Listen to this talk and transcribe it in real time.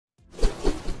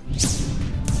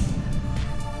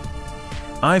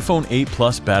iPhone 8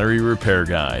 Plus Battery Repair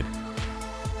Guide.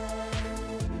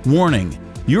 Warning: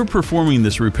 you're performing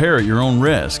this repair at your own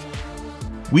risk.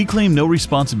 We claim no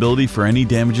responsibility for any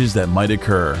damages that might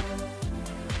occur.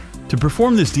 To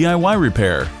perform this DIY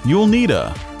repair, you will need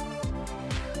a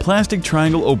plastic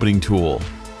triangle opening tool,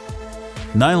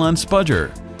 nylon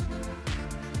spudger,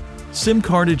 SIM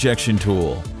card ejection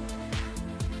tool,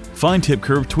 fine tip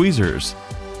curved tweezers,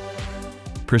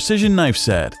 precision knife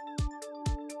set,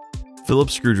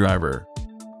 Phillips screwdriver,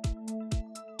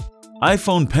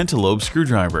 iPhone Pentalobe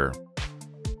screwdriver,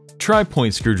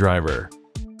 tri-point screwdriver,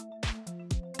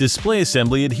 display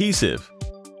assembly adhesive,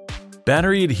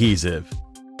 battery adhesive.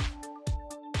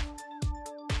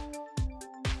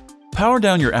 Power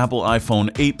down your Apple iPhone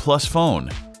 8 Plus phone.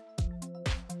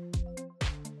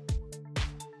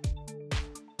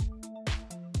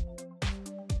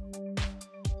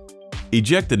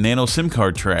 Eject the Nano-SIM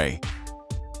card tray.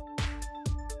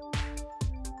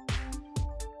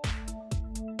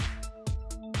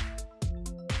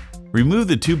 Remove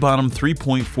the two bottom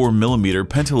 3.4mm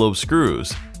Pentalobe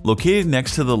screws located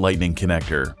next to the lightning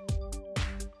connector.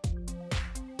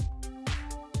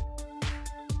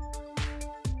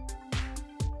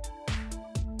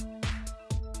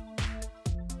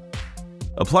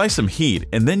 Apply some heat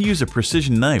and then use a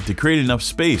precision knife to create enough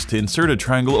space to insert a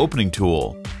triangle opening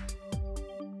tool.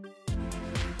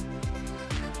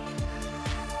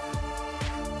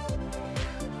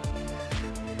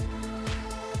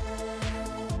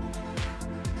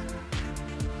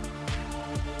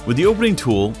 With the opening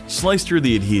tool, slice through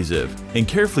the adhesive and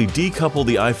carefully decouple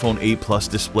the iPhone 8 Plus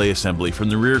display assembly from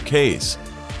the rear case.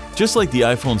 Just like the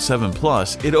iPhone 7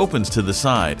 Plus, it opens to the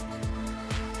side.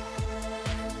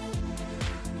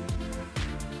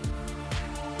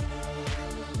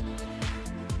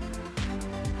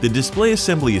 The display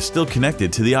assembly is still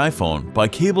connected to the iPhone by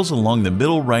cables along the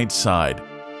middle right side,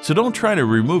 so don't try to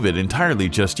remove it entirely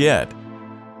just yet.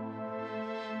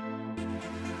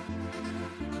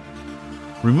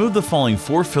 Remove the following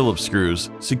 4 Phillips screws,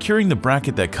 securing the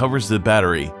bracket that covers the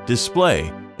battery,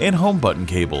 display, and home button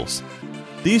cables.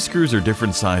 These screws are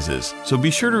different sizes, so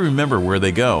be sure to remember where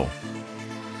they go.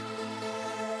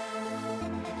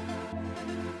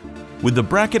 With the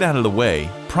bracket out of the way,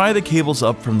 pry the cables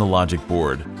up from the logic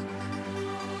board.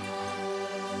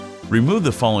 Remove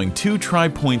the following 2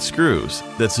 tri-point screws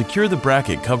that secure the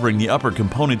bracket covering the upper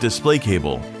component display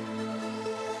cable.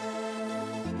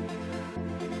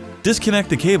 Disconnect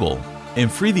the cable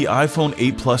and free the iPhone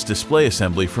 8 Plus display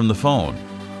assembly from the phone.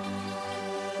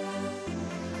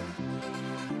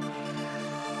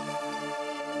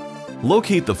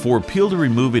 Locate the 4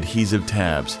 peel-to-remove adhesive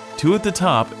tabs, 2 at the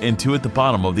top and 2 at the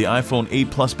bottom of the iPhone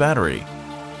 8 Plus battery.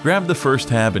 Grab the first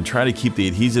tab and try to keep the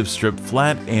adhesive strip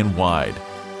flat and wide.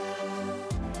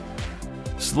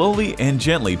 Slowly and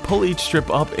gently pull each strip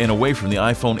up and away from the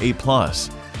iPhone 8 Plus.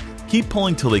 Keep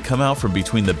pulling till they come out from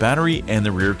between the battery and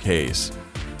the rear case.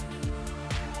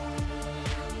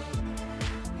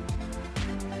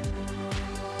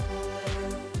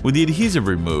 With the adhesive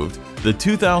removed, the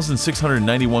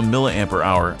 2691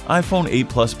 mAh iPhone 8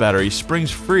 Plus battery springs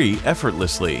free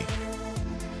effortlessly.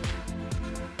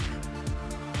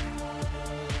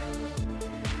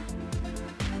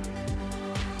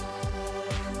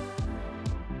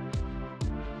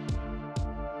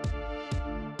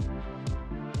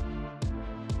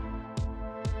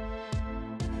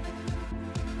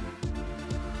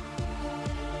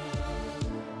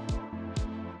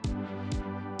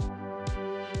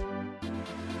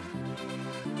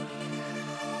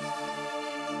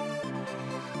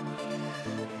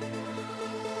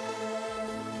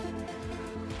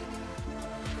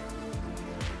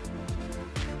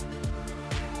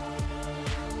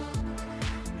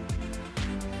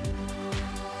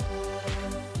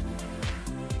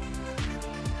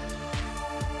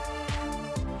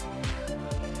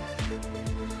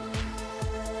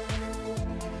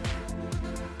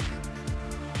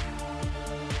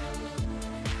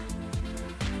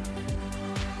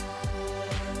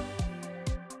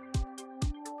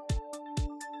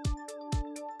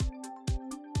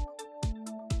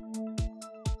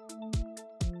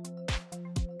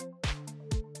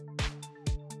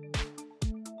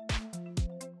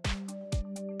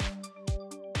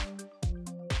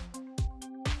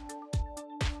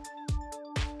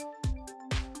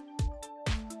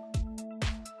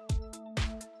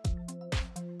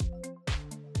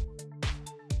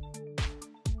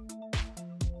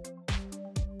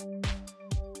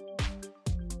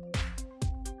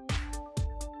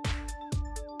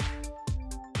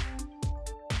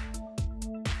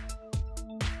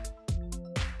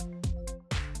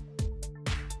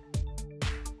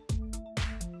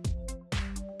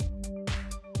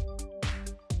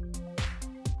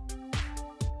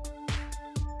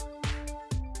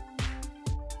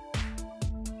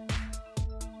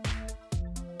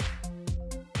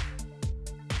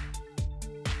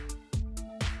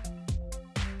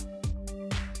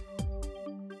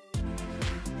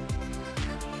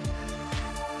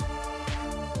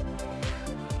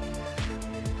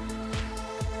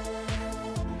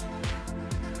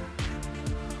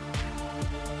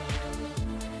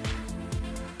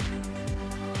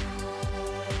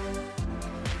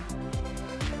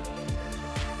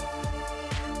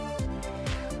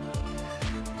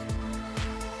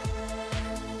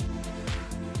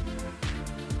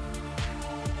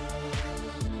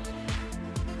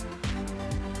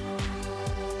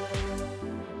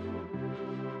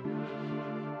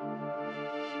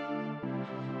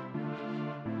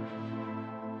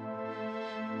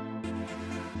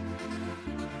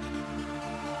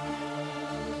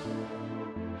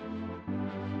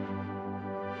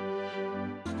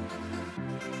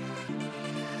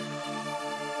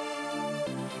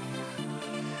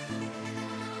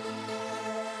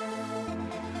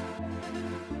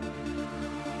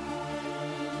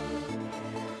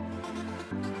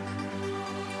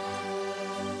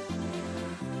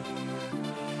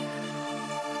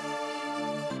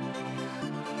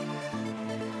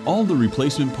 All the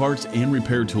replacement parts and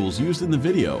repair tools used in the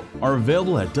video are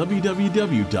available at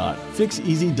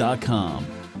www.Fixez.com.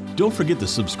 Don't forget to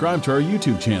subscribe to our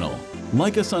YouTube channel,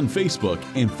 like us on Facebook,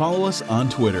 and follow us on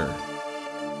Twitter.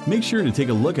 Make sure to take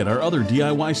a look at our other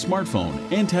DIY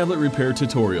smartphone and tablet repair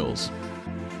tutorials.